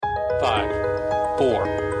5,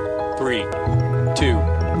 4, 3, 2,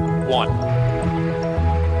 1.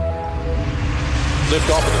 Lift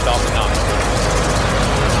off of the Falcon 9.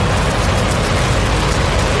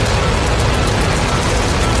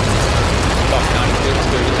 Falcon 9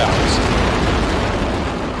 clear the towers.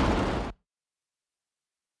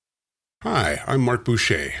 Hi, I'm Mark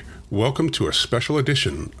Boucher. Welcome to a special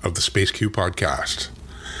edition of the Space Q podcast.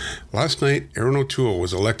 Last night, Erin O'Toole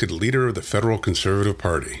was elected leader of the Federal Conservative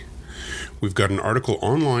Party. We've got an article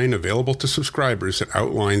online available to subscribers that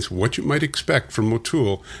outlines what you might expect from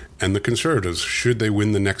O'Toole and the Conservatives should they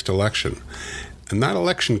win the next election. And that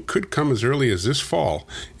election could come as early as this fall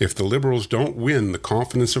if the Liberals don't win the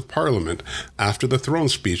confidence of Parliament after the throne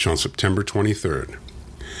speech on September 23rd.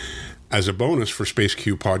 As a bonus for Space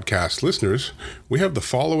Q podcast listeners, we have the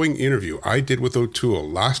following interview I did with O'Toole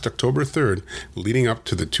last October 3rd, leading up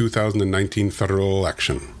to the 2019 federal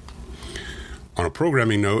election. On a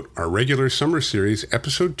programming note, our regular summer series,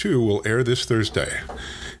 Episode 2, will air this Thursday.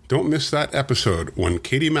 Don't miss that episode when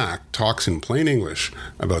Katie Mack talks in plain English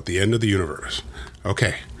about the end of the universe.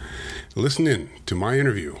 Okay, listen in to my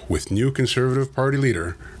interview with new Conservative Party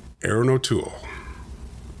leader, Erin O'Toole.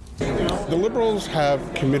 The Liberals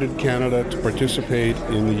have committed Canada to participate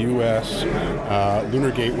in the U.S.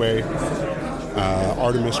 Lunar Gateway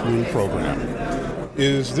Artemis Moon program.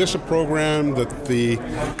 Is this a program that the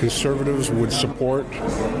Conservatives would support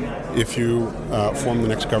if you form the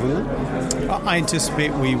next government? I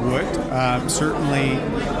anticipate we would. Certainly,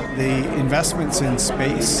 the investments in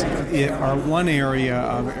space are one area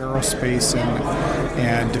of aerospace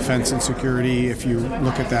and defense and security, if you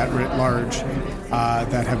look at that writ large,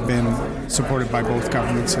 that have been supported by both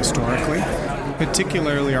governments historically.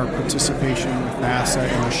 Particularly our participation with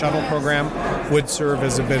NASA in the shuttle program would serve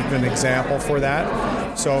as a bit of an example for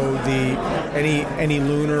that. So any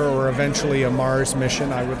lunar or eventually a Mars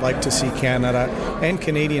mission, I would like to see Canada and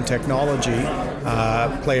Canadian technology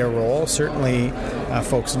play a role. Certainly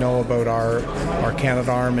folks know about our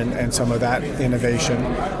Canadarm and some of that innovation,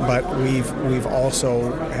 but we've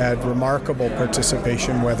also had remarkable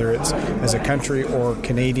participation, whether it's as a country or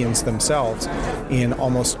Canadians themselves, in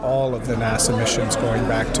almost all of the NASA missions going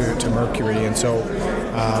back to Mercury. And so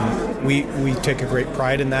we take a great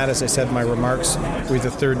pride in that. As I said in my remarks, we're the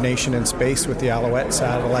third nation in space with the Alouette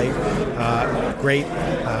satellite. Great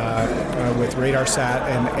with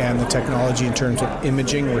RadarSat and the technology in terms of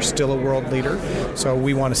imaging. We're still a world leader, so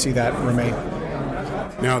we want to see that remain.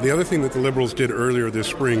 Now, the other thing that the Liberals did earlier this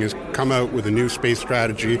spring is come out with a new space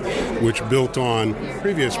strategy which built on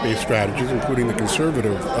previous space strategies, including the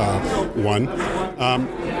Conservative one.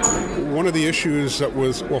 One of the issues that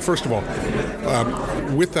was, well, first of all,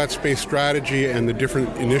 with that space strategy and the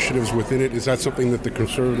different initiatives within it, is that something that the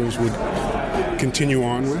Conservatives would continue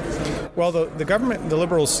on with? Well, the government, the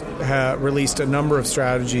Liberals released a number of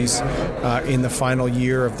strategies in the final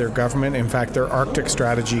year of their government. In fact, their Arctic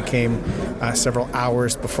strategy came several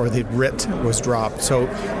hours before the writ was dropped. So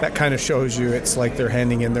that kind of shows you it's like they're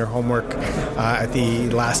handing in their homework at the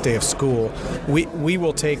last day of school. We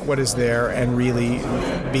will take what is there and really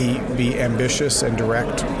be ambitious and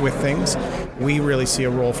direct with things. We really see a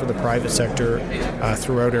role for the private sector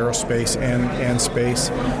throughout aerospace and space.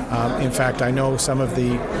 In fact, I know some of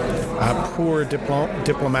the poor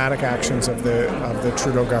diplomatic actions of the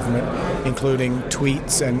Trudeau government, including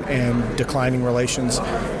tweets and declining relations,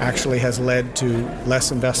 actually has led to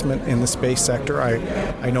less investment in the space sector.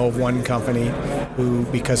 I know of one company who,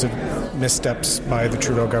 because of missteps by the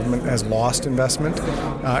Trudeau government, has lost investment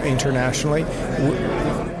internationally.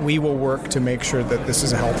 We will work to make sure that this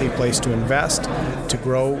is a healthy place to invest, to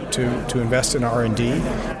grow, to invest in R&D,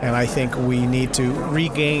 and I think we need to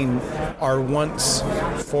regain our once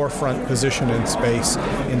forefront position in space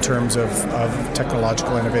in terms of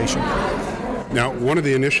technological innovation. Now, one of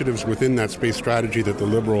the initiatives within that space strategy that the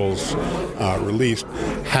Liberals released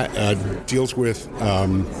deals with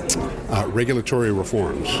regulatory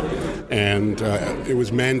reforms. And it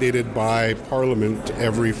was mandated by Parliament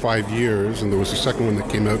every 5 years, and there was a second one that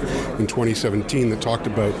came out in 2017 that talked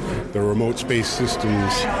about the Remote Space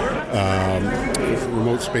Systems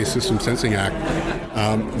Sensing Act,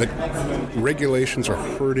 that regulations are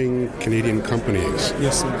hurting Canadian companies.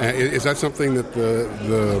 Yes. Is that something that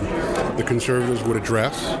the Conservatives would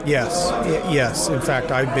address? Yes. In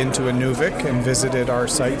fact, I've been to Inuvik and visited our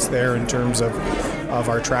sites there in terms of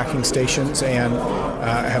our tracking stations, and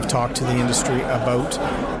have talked to the industry about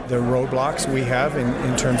the roadblocks we have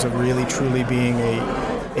in terms of really truly being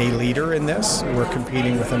a leader in this. We're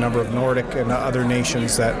competing with a number of Nordic and other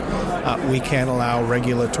nations that we can't allow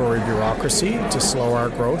regulatory bureaucracy to slow our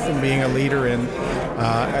growth, and being a leader in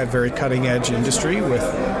a very cutting-edge industry with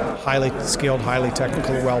highly skilled, highly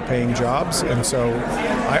technical, well-paying jobs. And so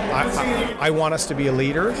I want us to be a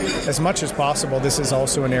leader as much as possible. This is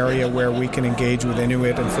also an area where we can engage with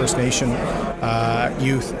Inuit and First Nation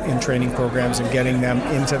youth in training programs and getting them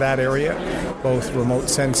into that area, both remote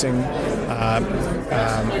sensing,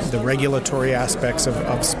 the regulatory aspects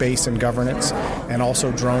of space and governance, and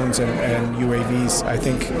also drones and UAVs. I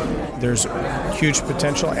think there's huge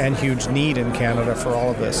potential and huge need in Canada for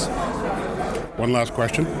all of this. One last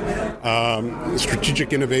question. The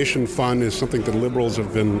Strategic Innovation Fund is something that Liberals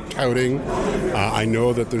have been touting. I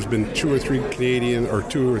know that there's been two or three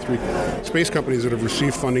space companies that have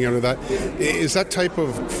received funding out of that. Is that type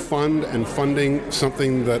of fund and funding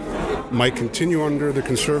something that might continue under the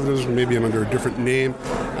Conservatives, maybe under a different name,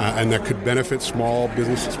 and that could benefit small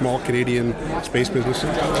Canadian space businesses?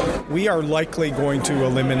 We are likely going to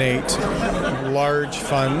eliminate large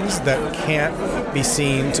funds that can't be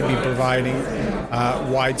seen to be providing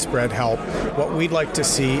widespread help. What we'd like to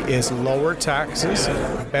see is lower taxes,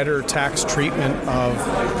 better tax treatment of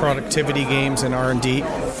productivity gains and R&D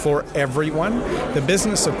for everyone. The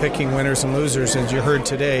business of picking winners and losers, as you heard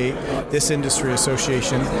today, this industry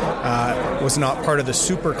association was not part of the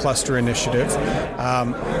Super Cluster Initiative.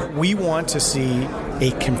 We want to see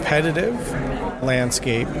a competitive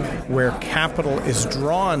landscape where capital is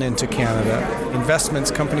drawn into Canada, investments,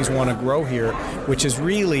 companies want to grow here, which is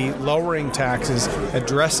really lowering taxes,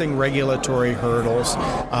 addressing regulatory hurdles,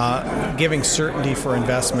 giving certainty for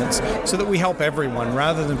investments so that we help everyone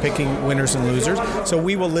rather than picking winners and losers. So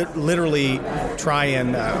we will literally try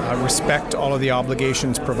and respect all of the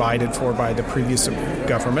obligations provided for by the previous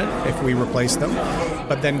government if we replace them.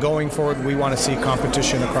 But then going forward, we want to see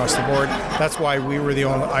competition across the board. That's why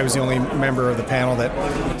I was the only member of the panel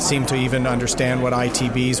that seemed to even understand what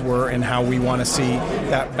ITBs were and how we want to see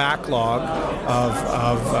that backlog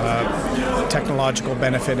of technological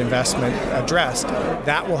benefit investment addressed.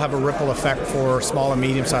 That will have a ripple effect for small and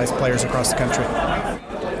medium-sized players across the country.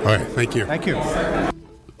 All right, thank you. Thank you.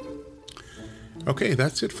 Okay,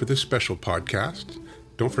 that's it for this special podcast.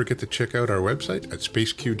 Don't forget to check out our website at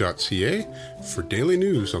spaceq.ca for daily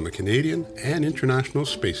news on the Canadian and international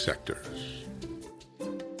space sectors.